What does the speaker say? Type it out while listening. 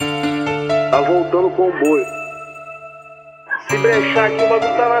Tá voltando o comboio. Se brechar aqui, o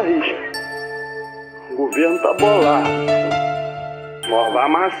bagulho tá na risca. O governo tá bolado. Nós vai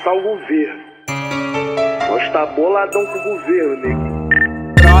amassar o governo. Nós tá boladão com o governo, nego.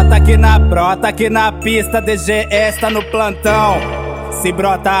 Brota aqui na pista, DGS tá no plantão. Se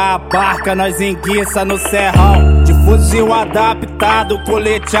brota a barca, nós enguiça no serrão. De fuzil adaptado,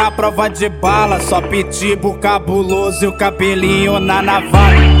 colete à prova de bala. Só pitbull cabuloso e o cabelinho na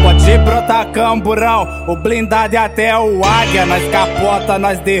navalha. Pode brotar camburão, o blindado e até o águia. Nós capota,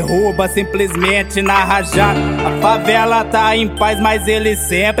 nós derruba, simplesmente na rajada. A favela tá em paz, mas ele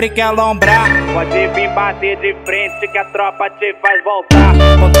sempre quer lombrar. Pode vir bater de frente que a tropa te faz voltar.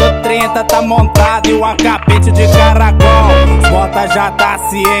 Ponto 30 tá montado e o acabete de caracol. Os bota já tá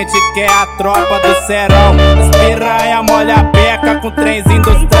ciente que é a tropa do serão. As piranha molha a beca com trenzinho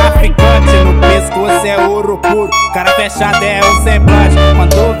dos traficantes. No pescoço é ouro puro, cara fechado é o semblante.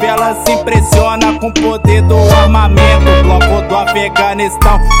 Quando vê ela se impressiona com o poder do armamento. Bloco do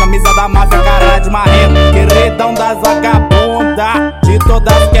Afeganistão, camisa da máfia, cara de marrento. Queridão das vagabundas, de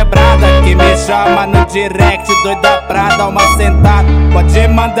todas quebradas. Que me chama no direct, doida pra dar uma sentada. Pode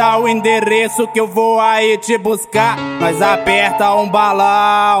mandar o endereço que eu vou aí te buscar. Nós aperta um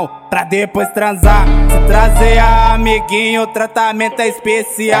balão pra depois transar. Se trazer a amiguinho, o tratamento é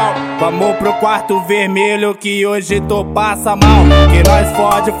especial. Vamos pro quarto vermelho que hoje tu passa mal. Que nós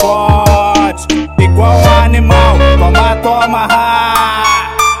fode, igual um animal. Toma,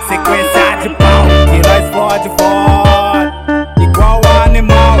 sequência de pau. Que nós fode, igual um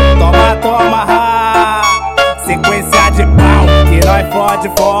animal. Toma, sequência de pau. Que nós fode,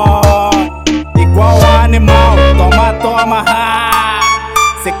 igual um animal. Toma,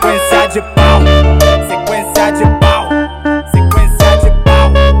 sequência de pau.